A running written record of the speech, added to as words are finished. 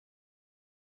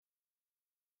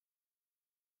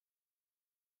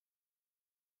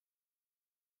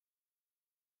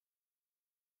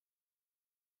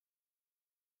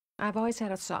I've always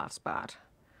had a soft spot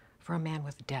for a man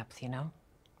with depth, you know?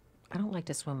 I don't like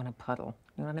to swim in a puddle.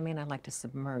 You know what I mean? I like to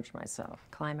submerge myself,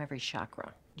 climb every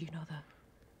chakra. Do you know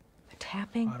the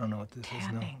tapping? I don't know what this is,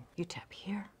 no. Tapping. You tap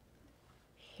here,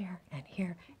 here,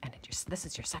 and it just, this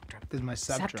is your septum. This is my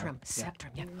septum.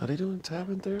 Septum, yeah. Are they doing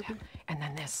tapping therapy? Tap. And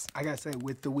then this. I gotta say,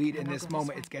 with the weed in No, this go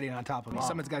moment, way. it's getting on top of me.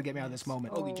 Someone's gotta get me out of this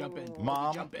moment. Ogie, jump in.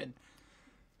 Mom. Ogie, jump in.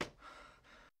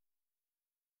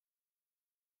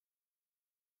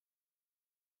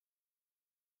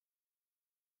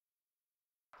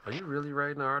 Are you really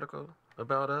writing an article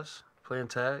about us playing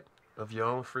tag of your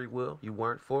own free will? You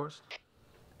weren't forced?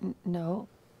 No.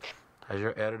 Has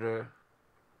your editor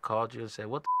called you and said,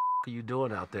 what the are you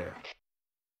doing out there?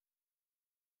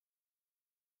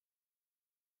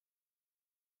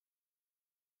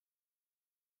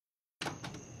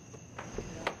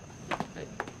 Hey,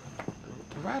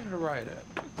 the writer.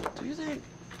 Do you think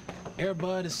Air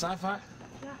Bud is sci-fi?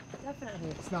 Yeah, definitely.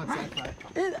 It's not sci-fi.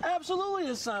 It absolutely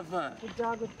is sci-fi. The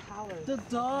dog with powers. The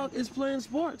dog is playing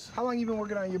sports. How long you been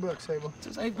working on your book, Sable?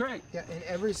 Since 8th grade. Yeah, and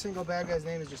every single bad guy's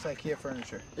name is just IKEA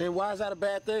furniture. And why is that a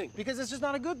bad thing? Because it's just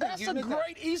not a good thing. That's You a admit that.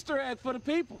 great Easter egg for the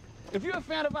people. If you're a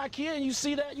fan of IKEA and you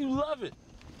see that, you love it.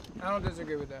 I don't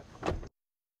disagree with that.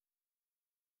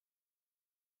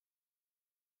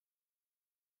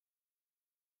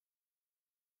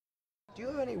 Do you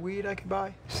have any weed I could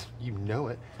buy? You know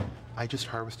it. I just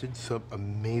harvested some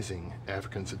amazing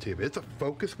African sativa. It's a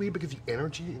focus weed because the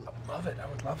energy. Love it. I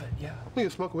would love it, yeah. You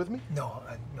smoke it with me? No,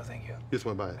 no thank you. You just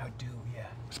want to buy it? I do, yeah.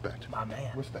 Respect. My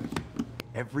man. Respect.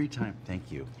 Every time,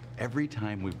 thank you. Every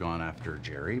time we've gone after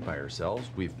Jerry by ourselves,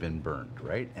 we've been burned,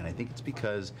 right? And I think it's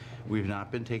because we've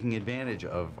not been taking advantage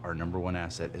of our #1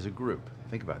 asset as a group.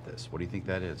 Think about this. What do you think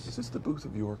that is? Is this the Booth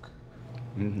of York?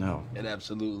 No. It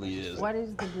absolutely is. What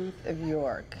is the Booth of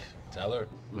York? Tell her.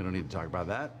 We don't need to talk about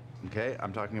that, okay?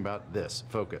 I'm talking about this.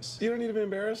 Focus. You don't need to be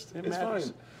embarrassed. It's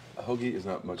matters. fine. Hoagie is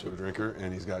not much of a drinker,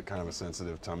 and he's got kind of a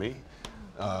sensitive tummy.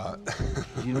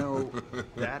 You know,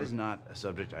 that is not a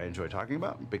subject I enjoy talking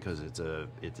about because it's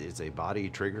a body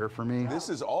trigger for me. This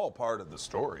is all part of the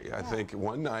story. I think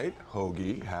one night,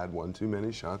 Hoagie had one too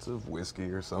many shots of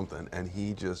whiskey or something, and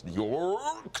he just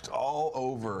yorked all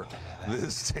over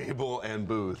this table and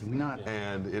booth. Can we not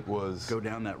and it was go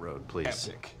down that road, please?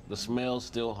 epic. The smell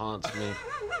still haunts me.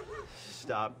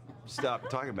 Stop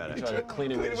talking about it. Try to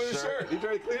clean it with his shirt. He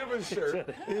tried to clean up his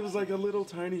shirt. It was like a little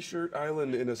tiny shirt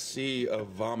island in a sea of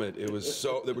vomit. It was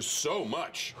so, there was so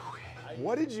much.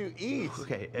 What did you eat?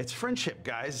 Okay, it's friendship,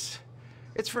 guys.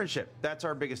 It's friendship. That's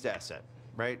our biggest asset,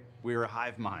 right? We're a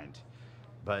hive mind.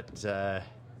 But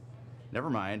never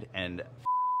mind, and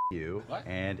you. What?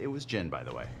 And it was gin, by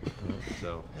the way.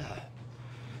 So.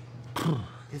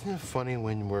 Isn't it funny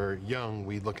when we're young,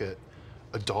 we look at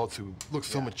adults who look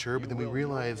so mature, but then we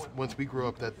realize once we grow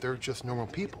up that they're just normal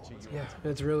people. Yeah,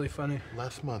 it's really funny.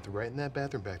 Last month, right in that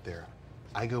bathroom back there,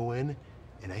 I go in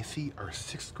and I see our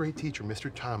 6th grade teacher, Mr.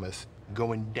 Thomas,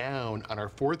 going down on our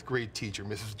 4th grade teacher,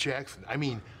 Mrs. Jackson. I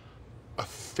mean, a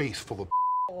face full of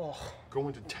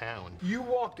going to town. You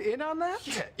walked in on that?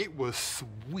 Yeah, it was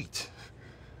sweet.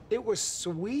 It was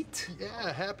sweet?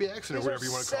 Yeah, happy accident, These or whatever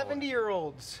you want to call it.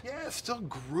 70-year-olds. Yeah, still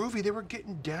groovy. They were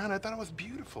getting down. I thought it was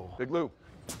beautiful. Big Lou,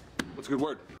 what's a good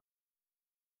word?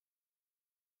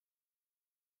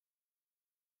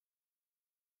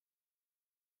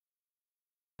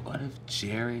 What if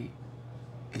Jerry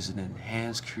is an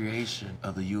enhanced creation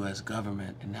of the U.S.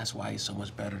 government, and that's why he's so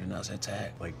much better than us at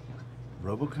tag? Like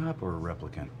RoboCop or a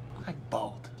replicant? Like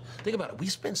both. Think about it. We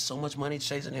spend so much money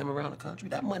chasing him around the country.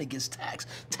 That money gets taxed.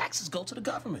 Taxes go to the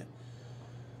government.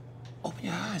 Open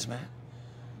your eyes, man.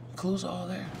 Clues are all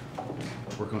there.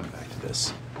 We're going back to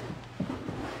this.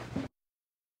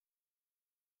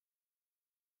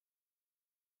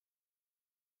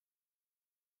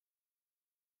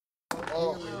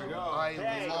 Oh,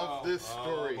 I love this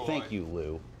story. Thank you,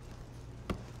 Lou.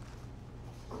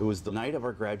 It was the night of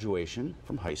our graduation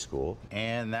from high school,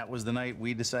 and that was the night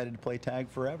we decided to play tag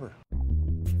forever.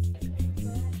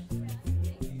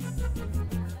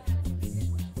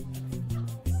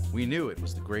 We knew it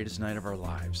was the greatest night of our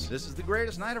lives. This is the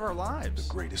greatest night of our lives.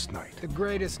 Greatest night. The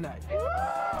greatest night.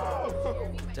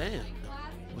 Damn.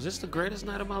 Was this the greatest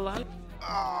night of my life?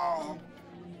 Oh,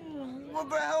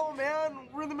 what the hell, man?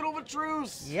 We're in the middle of a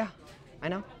truce. Yeah, I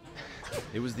know.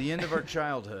 It was the end of our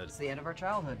childhood. It's the end of our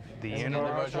childhood. The end of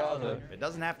our childhood. It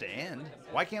doesn't have to end.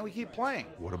 Why can't we keep playing?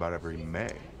 What about every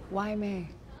May? Why me?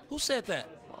 Who said that?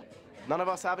 None of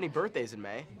us have any birthdays in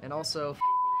May. And also,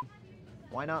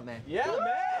 why not May? Yeah, man!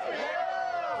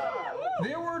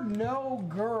 There were no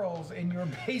girls in your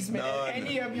basement at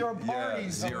any of your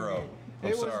parties. Yeah, zero.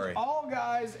 I'm sorry. It was all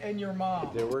guys and your mom.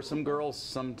 There were some girls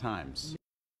sometimes.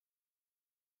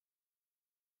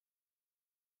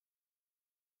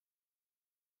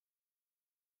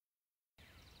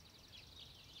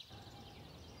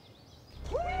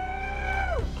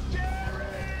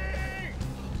 Jerry!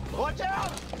 Watch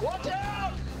out! Watch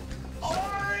out!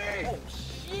 Sorry! Oh,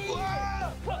 shit!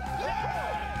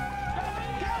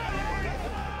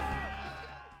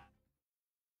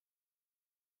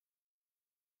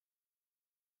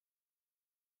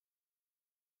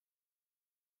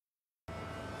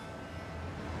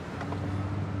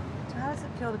 How does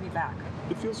it feel to be back?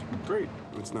 It feels great.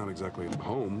 It's not exactly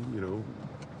home, you know,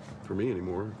 for me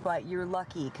anymore. But you're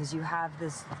lucky because you have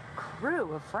this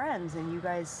crew of friends and you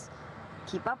guys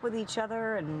keep up with each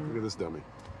other and... Look at this dummy.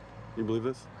 You believe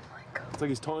this? Oh my God. It's like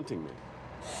he's taunting me.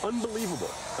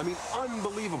 Unbelievable. I mean,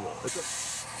 unbelievable.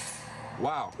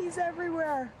 Wow. He's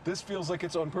everywhere. This feels like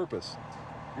it's on purpose.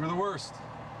 You're the worst.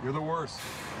 You're the worst.